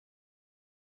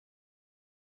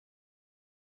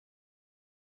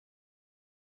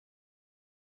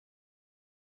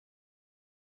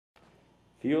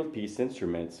Fieldpiece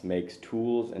Instruments makes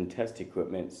tools and test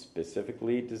equipment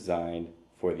specifically designed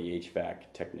for the HVAC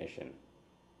technician.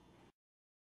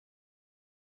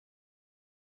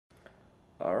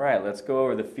 Alright, let's go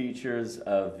over the features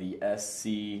of the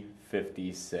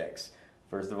SC56.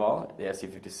 First of all, the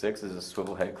SC56 is a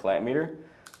swivel head clamp meter,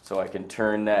 so I can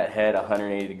turn that head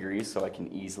 180 degrees so I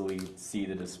can easily see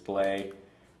the display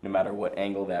no matter what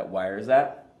angle that wire is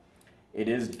at. It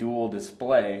is dual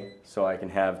display, so I can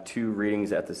have two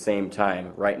readings at the same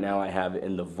time. Right now I have it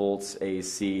in the volts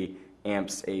AC,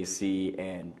 amps AC,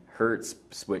 and hertz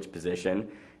switch position,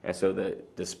 and so the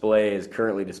display is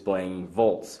currently displaying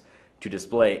volts. To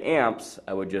display amps,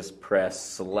 I would just press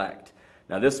select.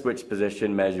 Now this switch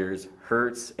position measures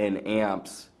hertz and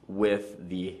amps with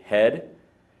the head,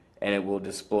 and it will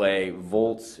display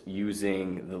volts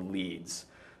using the leads.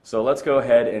 So let's go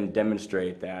ahead and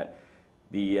demonstrate that.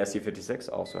 The SC56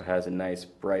 also has a nice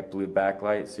bright blue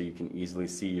backlight so you can easily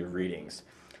see your readings.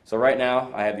 So right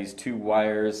now I have these two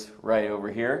wires right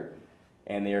over here,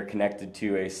 and they are connected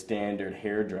to a standard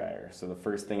hair dryer. So the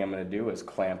first thing I'm going to do is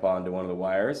clamp onto one of the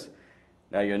wires.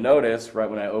 Now you'll notice right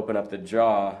when I open up the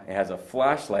jaw, it has a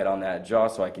flashlight on that jaw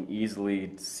so I can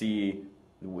easily see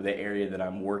the area that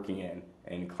I'm working in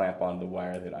and clamp on the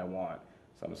wire that I want.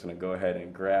 So I'm just going to go ahead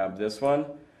and grab this one,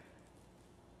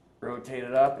 rotate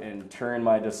it up, and turn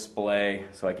my display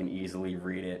so I can easily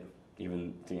read it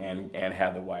and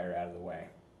have the wire out of the way.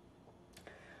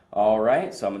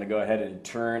 Alright, so I'm going to go ahead and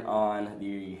turn on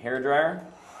the hair dryer.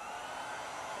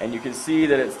 And you can see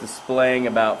that it's displaying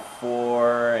about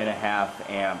 4.5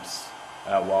 amps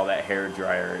while that hair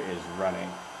dryer is running.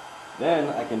 Then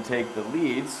I can take the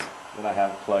leads that I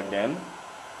have plugged in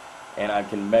and I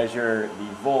can measure the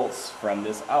volts from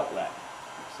this outlet.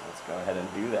 So let's go ahead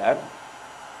and do that.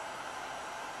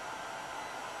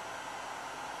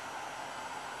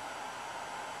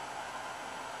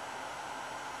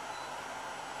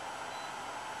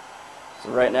 So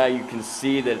right now you can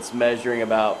see that it's measuring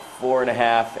about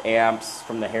 4.5 amps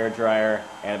from the hair dryer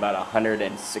and about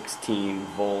 116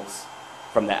 volts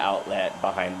from the outlet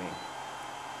behind me.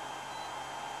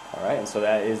 Alright, and so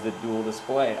that is the dual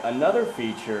display. Another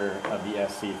feature of the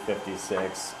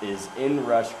SC56 is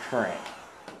Inrush Current.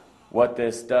 What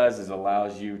this does is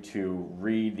allows you to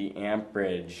read the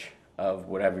amperage of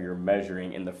whatever you're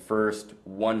measuring in the first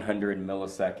 100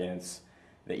 milliseconds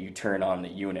that you turn on the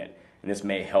unit. And this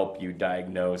may help you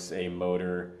diagnose a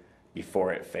motor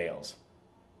before it fails.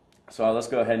 So let's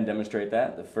go ahead and demonstrate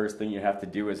that. The first thing you have to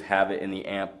do is have it in the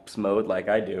amps mode like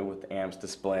I do, with the amps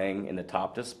displaying in the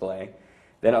top display.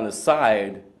 Then on the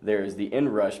side there's the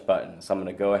Inrush button. So I'm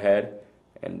going to go ahead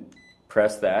and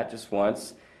press that just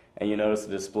once, and you notice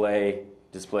the display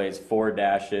displays 4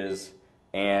 dashes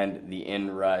and the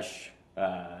Inrush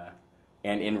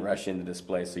in the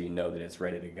display, so you know that it's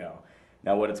ready to go.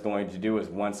 Now what it's going to do is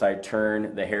once I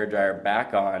turn the hair dryer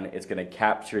back on, it's going to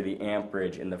capture the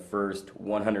amperage in the first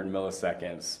 100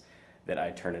 milliseconds that I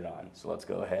turn it on. So let's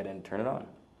go ahead and turn it on.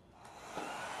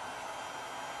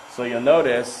 So you'll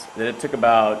notice that it took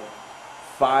about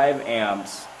 5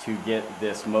 amps to get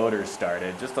this motor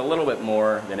started, just a little bit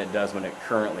more than it does when it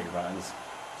currently runs.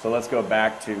 So let's go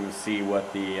back to see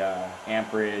what the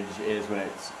amperage is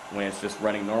when it's just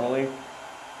running normally.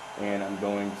 And I'm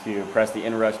going to press the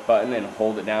Inrush button and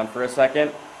hold it down for a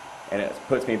second, and it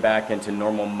puts me back into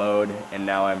normal mode, and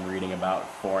now I'm reading about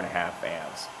 4.5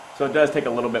 amps. So it does take a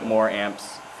little bit more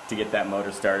amps to get that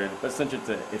motor started, but since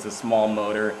it's a small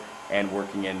motor and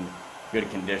working in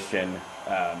good condition,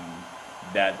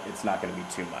 that it's not going to be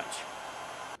too much.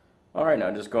 Alright,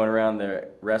 now just going around the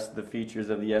rest of the features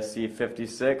of the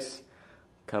SC56,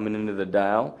 coming into the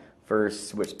dial. First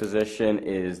switch position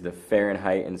is the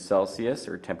Fahrenheit and Celsius,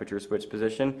 or temperature switch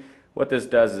position. What this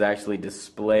does is actually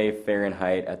display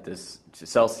Fahrenheit at this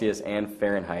Celsius and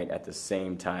Fahrenheit at the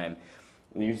same time.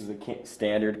 It uses a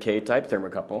standard K-type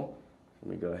thermocouple.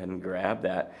 Let me go ahead and grab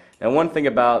that. Now one thing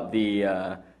about the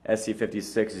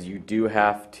SC56 is you do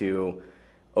have to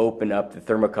open up the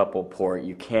thermocouple port.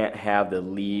 You can't have the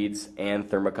leads and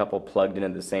thermocouple plugged in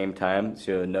at the same time.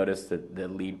 So you'll notice that the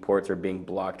lead ports are being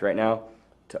blocked right now.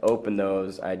 To open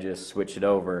those, I just switch it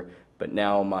over, but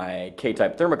now my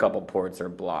K-type thermocouple ports are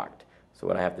blocked. So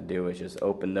what I have to do is just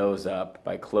open those up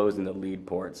by closing the lead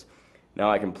ports. Now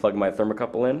I can plug my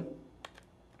thermocouple in,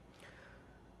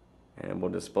 and we'll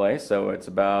display. So it's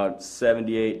about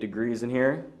 78 degrees in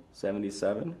here,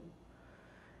 77.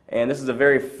 And this is a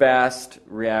very fast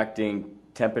reacting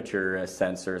temperature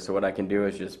sensor, so what I can do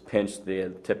is just pinch the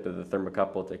tip of the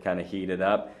thermocouple to kind of heat it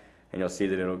up. And you'll see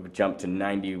that it'll jump to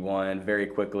 91 very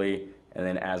quickly, and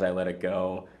then as I let it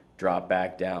go, drop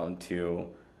back down to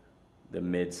the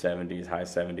mid 70s, high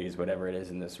 70s, whatever it is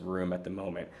in this room at the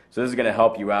moment. So this is going to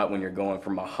help you out when you're going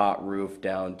from a hot roof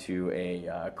down to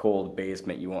a cold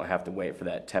basement. You won't have to wait for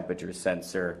that temperature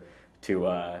sensor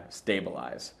to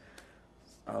stabilize.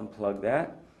 Unplug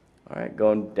that. All right,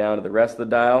 going down to the rest of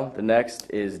the dial. The next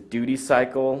is duty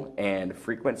cycle and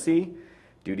frequency.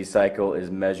 Duty cycle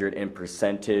is measured in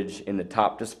percentage in the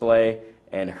top display,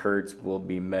 and hertz will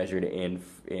be measured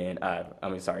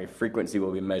frequency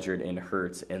will be measured in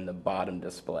hertz in the bottom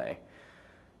display.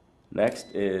 Next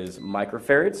is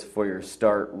microfarads for your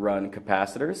start-run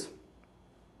capacitors.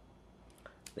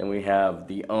 Then we have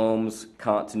the ohms,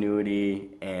 continuity,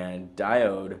 and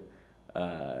diode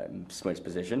switch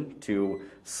position. To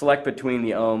select between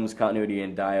the ohms, continuity,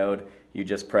 and diode, you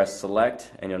just press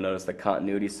select, and you'll notice the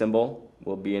continuity symbol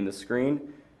will be in the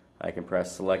screen. I can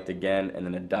press select again, and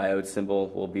then the diode symbol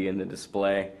will be in the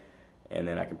display, and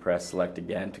then I can press select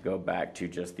again to go back to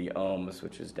just the ohms,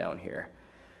 which is down here.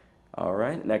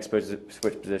 Alright, next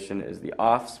switch position is the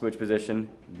off switch position.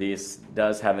 This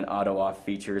does have an auto off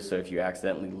feature, so if you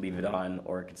accidentally leave it on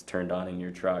or it gets turned on in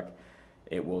your truck,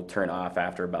 it will turn off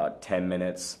after about 10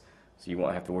 minutes, so you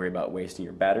won't have to worry about wasting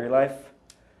your battery life.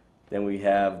 Then we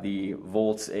have the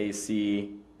volts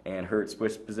AC and hertz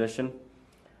switch position.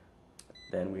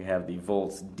 Then we have the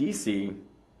volts DC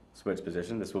switch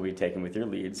position. This will be taken with your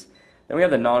leads. Then we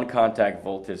have the non-contact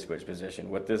voltage switch position.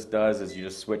 What this does is you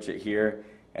just switch it here,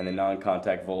 and the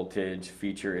non-contact voltage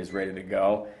feature is ready to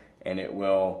go, and it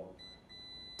will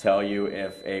tell you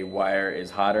if a wire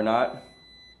is hot or not.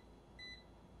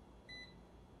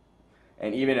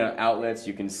 And even in outlets,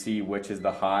 you can see which is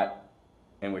the hot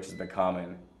and which is the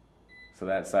common. So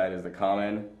that side is the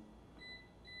common,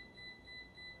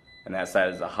 and that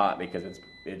side is the hot because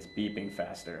it's beeping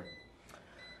faster.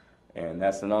 And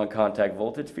that's the non-contact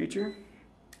voltage feature.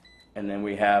 And then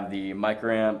we have the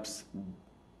microamps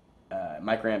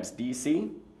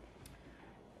DC.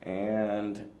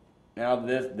 And now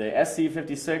the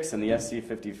SC56 and the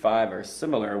SC55 are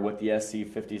similar. What the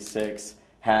SC56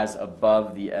 has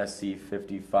above the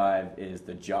SC55 is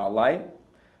the jaw light.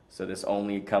 So this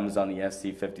only comes on the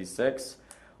SC56.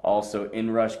 Also,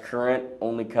 Inrush Current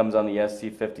only comes on the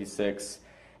SC56,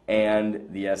 and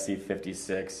the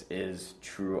SC56 is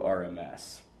true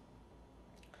RMS.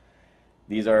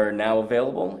 These are now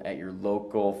available at your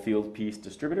local Fieldpiece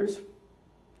distributors,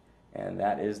 and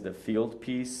that is the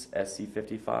Fieldpiece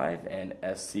SC55 and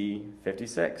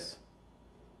SC56.